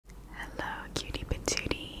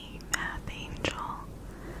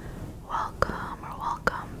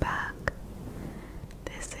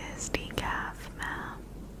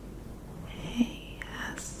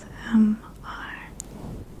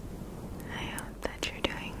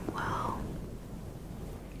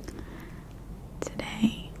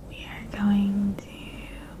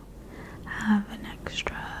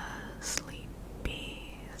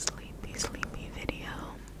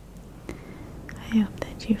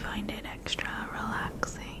find it extra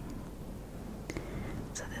relaxing.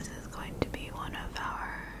 So this is going to be one of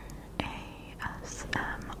our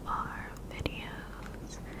ASMR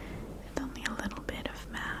videos with only a little bit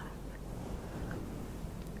of math.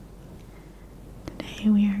 Today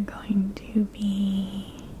we are going to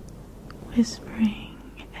be whispering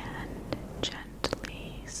and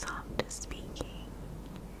gently soft speaking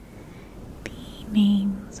the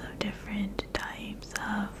names of different types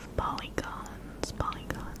of polygons.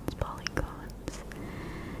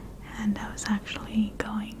 And I was actually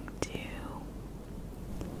going to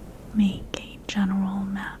make a general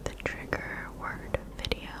math trigger word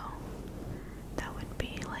video. That would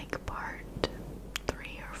be like part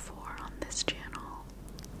 3 or 4 on this channel.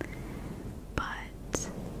 But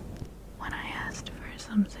when I asked for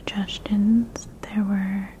some suggestions, there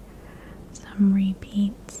were some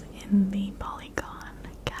repeats in the Polygon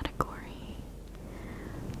category.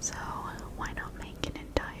 So why not make an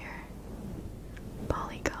entire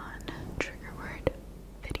Polygon trigger word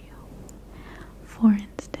video? For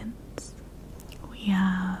instance, we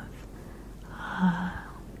have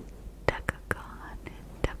Decagon,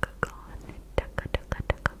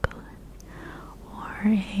 or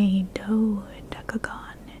a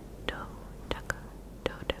Dodecagon,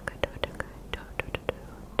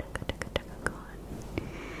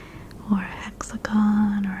 or a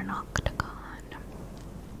hexagon, or an octagon.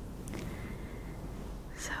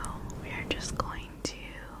 So we are just going to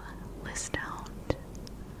list out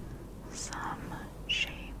some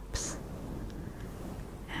shapes,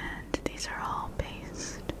 and these are all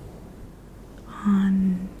based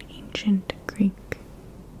on ancient Greek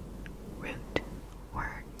root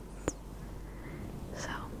words. So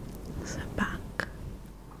sit back,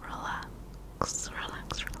 relax.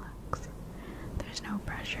 There's no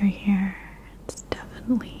pressure here. It's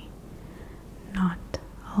definitely not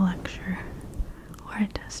a lecture or a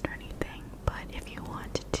test or anything, but if you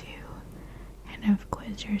want to kind of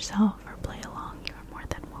quiz yourself or play along, you're more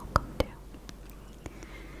than welcome to.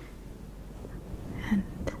 And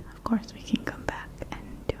of course we can come back and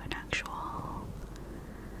do an actual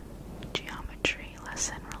geometry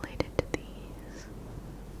lesson related to these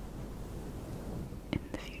in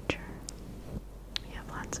the future. We have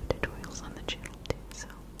lots of tutorials on the channel too, so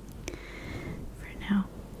for now,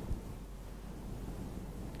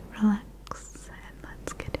 relax and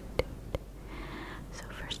let's get into it. So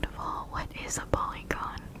first of all, what is a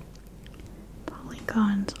polygon?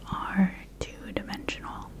 Polygons are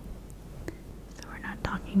two-dimensional. So we're not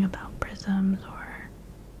talking about prisms or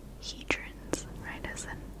hedrons, right, as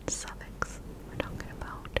in suffix. We're talking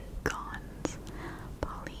about gons,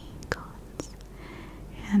 polygons.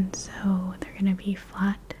 And so they're going to be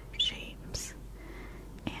flat shapes,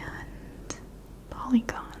 and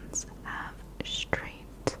polygons have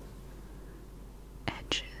straight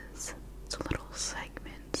edges, so little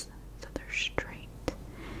segments, so they're straight.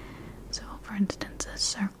 So for instance, a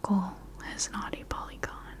circle is not a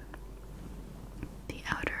polygon. The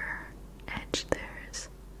outer edge there is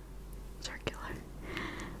circular,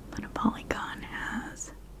 but a polygon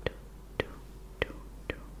has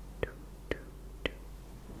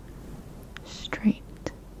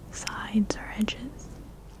straight sides or edges,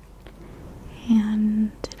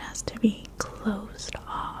 and it has to be closed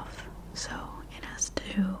off, so it has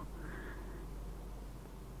to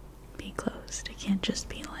be closed. It can't just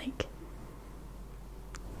be like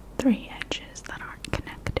 3 edges that aren't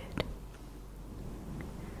connected. It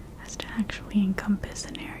has to actually encompass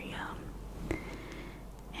an area.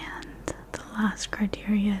 And the last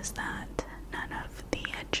criteria is that none of the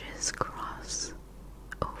edges cross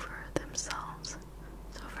over themselves.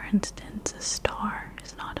 So for instance, a star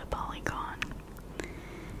is not a polygon.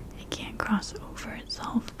 It can't cross over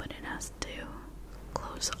itself, but it has to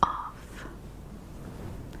close off.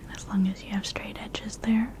 And as long as you have straight edges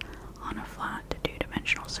there on a flat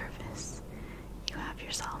 2-dimensional surface, you have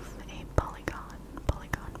yourself a polygon.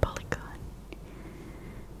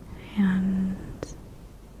 And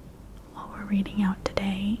what we're reading out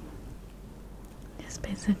today is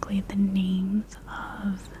basically the names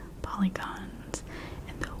of polygons,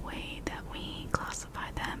 and the way that we classify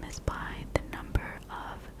them is by the number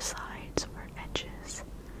of sides or edges.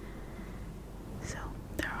 So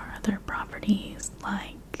there are other properties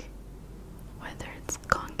like whether it's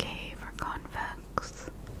concave or convex,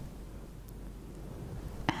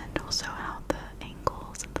 and also how the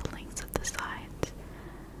angles and the lengths of the sides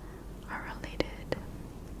are related.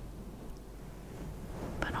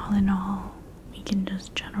 But all in all, we can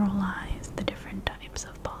just generalize the different types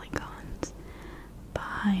of polygons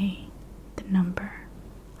by the number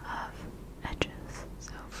of edges.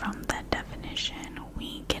 So from that definition,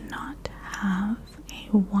 we cannot have a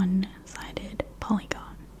one-sided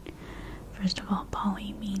polygon. First of all,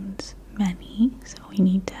 poly means many, so we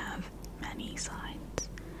need to have many sides.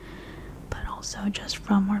 But also, just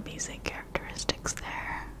from more basic characteristics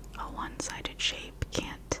there, a one-sided shape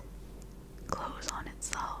can't close on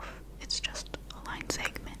itself. It's just a line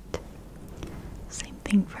segment. Same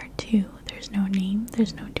thing for 2. There's no name,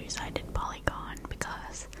 there's no two-sided polygon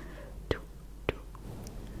because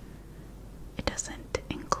it doesn't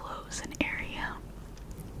enclose an area.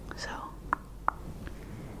 So,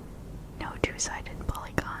 no two-sided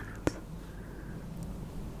polygons.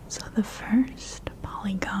 So the first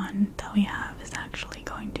polygon that we have is actually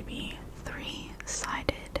going to be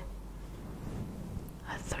three-sided.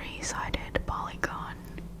 A three-sided polygon.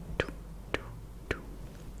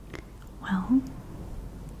 Well,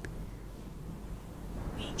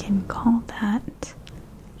 we can call that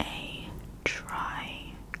a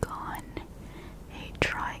trigon. A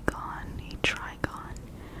trigon. A trigon.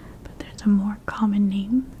 But there's a more common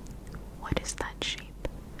name. What is that shape?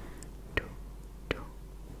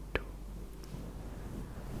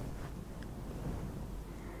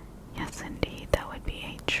 Yes, indeed, that would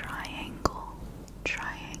be a triangle.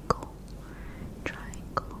 Triangle.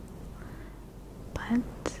 Triangle.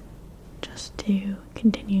 But just to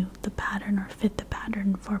continue the pattern or fit the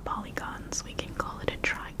pattern for polygons, we can call it a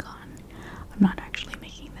trigon. I'm not actually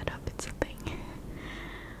making that up, it's a thing.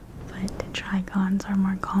 But trigons are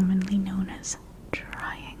more commonly known as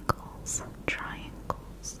triangles.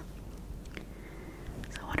 Triangles.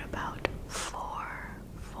 So what about 4?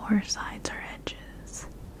 4 sides or edges.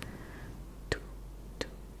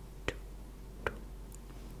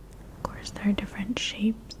 Of course, there are different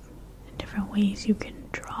shapes and different ways you can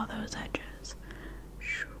draw those edges.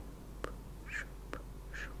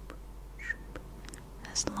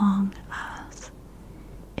 As long as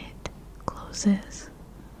it closes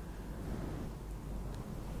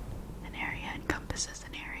an area, encompasses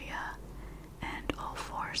an area, and all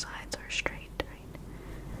 4 sides are straight, right?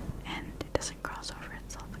 And it doesn't cross over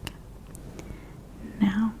itself again.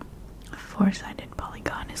 Now, a 4-sided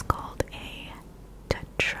polygon is called a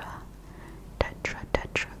tetragon,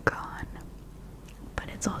 but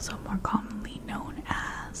it's also more commonly known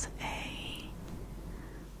as a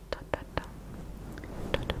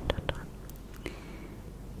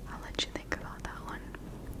I'll let you think about that one.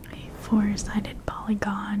 A 4-sided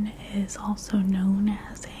polygon is also known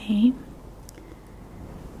as a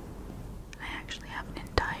I actually have an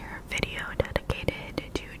entire video dedicated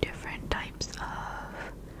to different types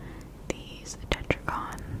of these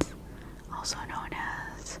tetragons, also known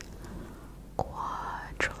as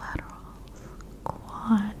quadrilaterals.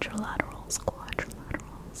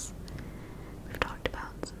 We've talked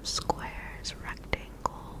about some squares,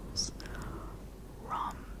 rectangles,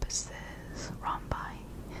 rhombuses, rhombi,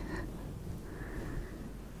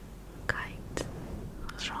 kites.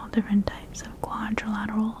 Those are all different types of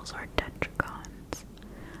quadrilaterals or tetragons,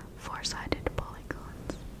 4-sided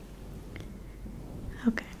polygons.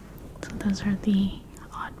 Okay, so those are the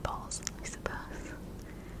oddballs, I suppose,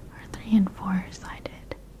 or 3 and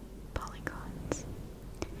 4-sided polygons.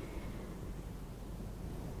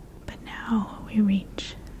 But now we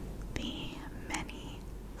reach the many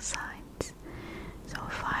sides. So a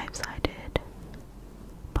 5-sided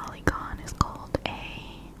polygon is called a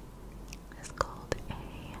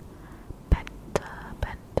pentagon.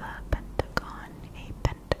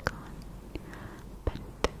 A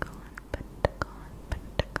pentagon.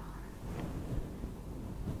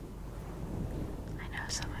 I know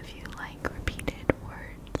some of you like repeated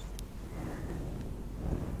words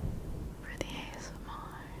for the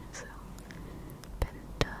ASMR, so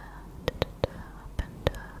pentagon.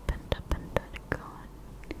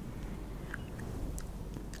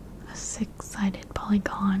 A 6-sided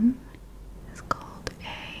polygon is called a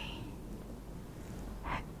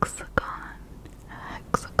hexagon.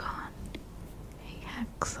 A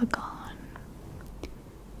hexagon.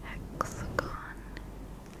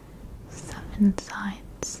 7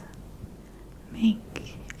 sides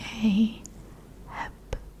make a heptagon.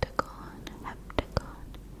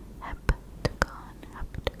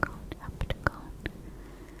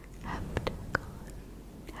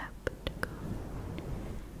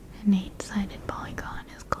 An 8-sided polygon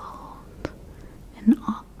is called an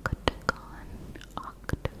octagon.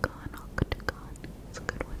 It's a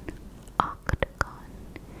good one. Octagon.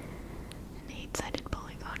 An 8-sided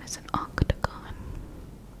polygon is an octagon.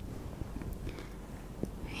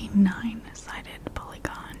 A 9-sided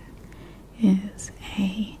polygon is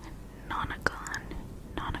a nonagon,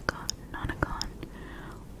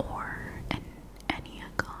 or an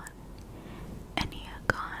enneagon. I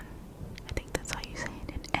think that's how you say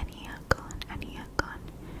it, an enneagon.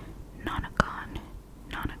 nonagon,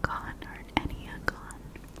 or an enneagon.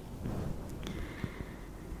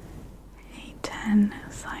 A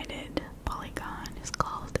 10-sided polygon is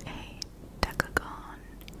called a decagon.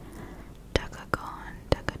 Decagon.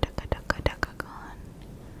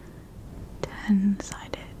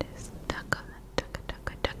 10-sided is decagon.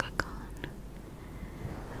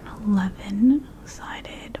 An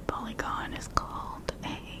 11-sided polygon is called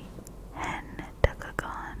a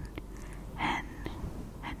hendecagon.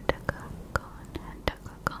 Hendecagon.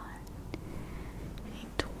 A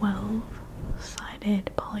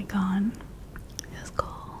 12-sided polygon is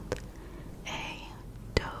called a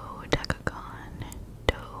dodecagon.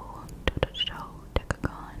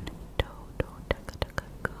 Dodecagon.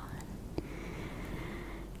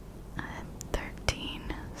 A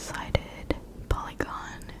 13-sided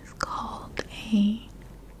polygon is called a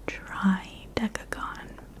tridecagon.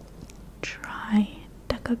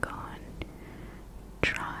 Tridecagon.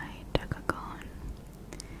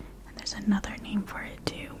 And there's another name for it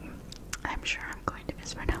too. I'm sure I'm going to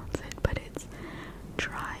mispronounce it, but it's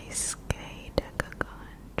Triskaidecagon.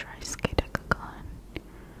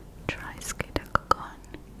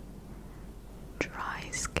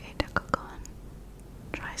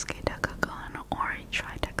 Triskaidecagon or a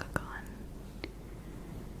tridecagon.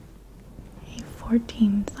 A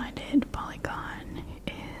 14-sided polygon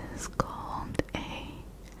is called a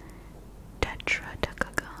tetradecagon.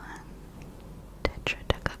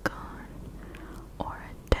 Or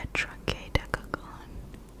a tetracadecagon.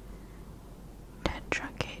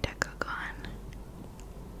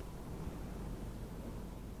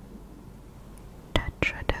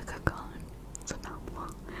 Tetradecagon. It's a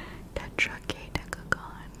mouthful.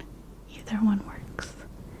 Tetracadecagon. Either one works.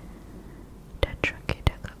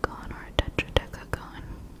 Tetracadecagon or a tetradecagon.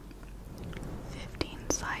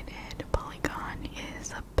 15-sided polygon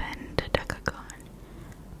is a pentadecagon.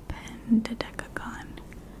 Pentadecagon.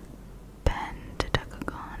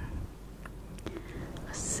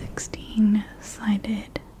 A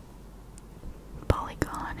 16-sided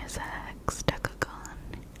polygon is a hexadecagon.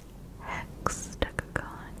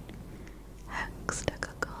 Hexadecagon.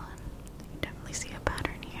 You definitely see a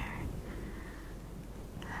pattern here.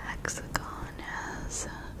 A hexagon has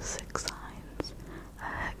 6 sides. A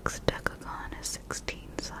hexadecagon has 16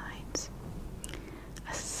 sides.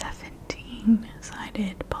 A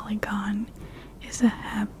 17-sided polygon is a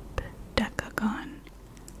heptadecagon.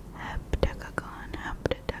 Heptadecagon.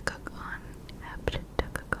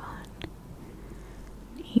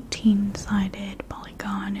 An 18-sided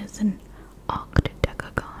polygon is an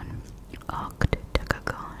octadecagon.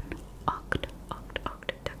 Octadecagon.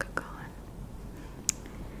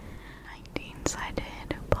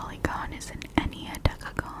 19-sided polygon is an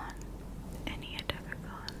enneadecagon.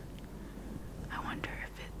 I wonder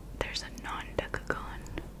if there's a non-decagon.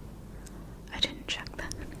 I didn't check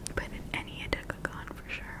that, but an enneadecagon for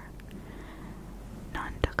sure.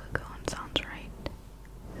 Non-decagon sounds right.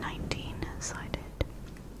 19-sided.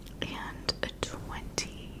 And a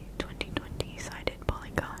 20-sided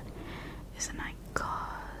polygon is an icosagon.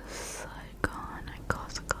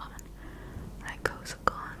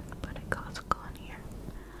 But icosagon here.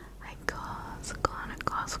 Icosagon.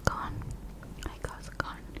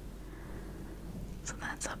 So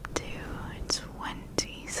that's up to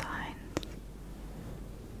 20 sides.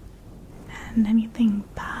 And anything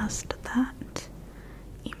past that,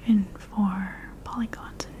 even for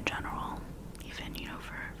polygons in general, even,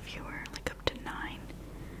 for fewer, like up to 9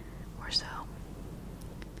 or so.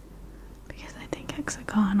 Because I think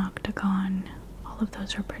hexagon, octagon, all of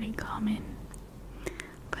those are pretty common.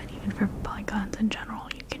 But even for polygons in general,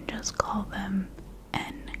 you can just call them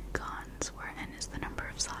n-gons, where n is the number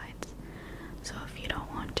of sides. So if you don't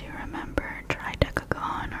want to remember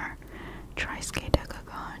tridecagon or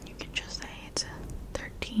triskaidecagon, you can just say it's a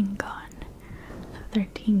 13-gon. A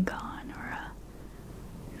 13-gon or a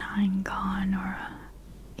 9-gon or a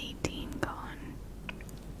 18-gon.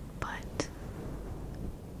 But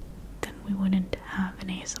then we wouldn't have an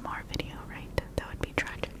ASMR video, right? That would be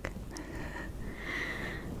tragic.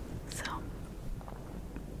 So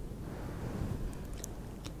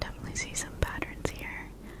definitely see some patterns here.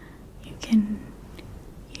 You can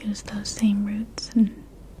use those same roots and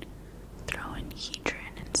throw in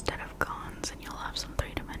hedron instead of gons, and you'll have some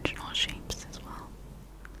 3-dimensional shapes as well.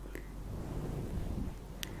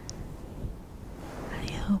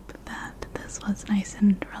 I hope that this was nice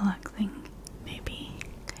and relaxing, maybe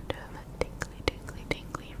kind of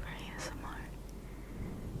tingly for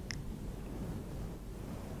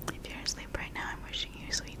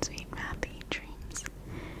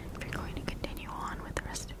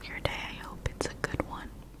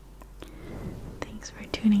for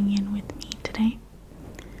tuning in with me today.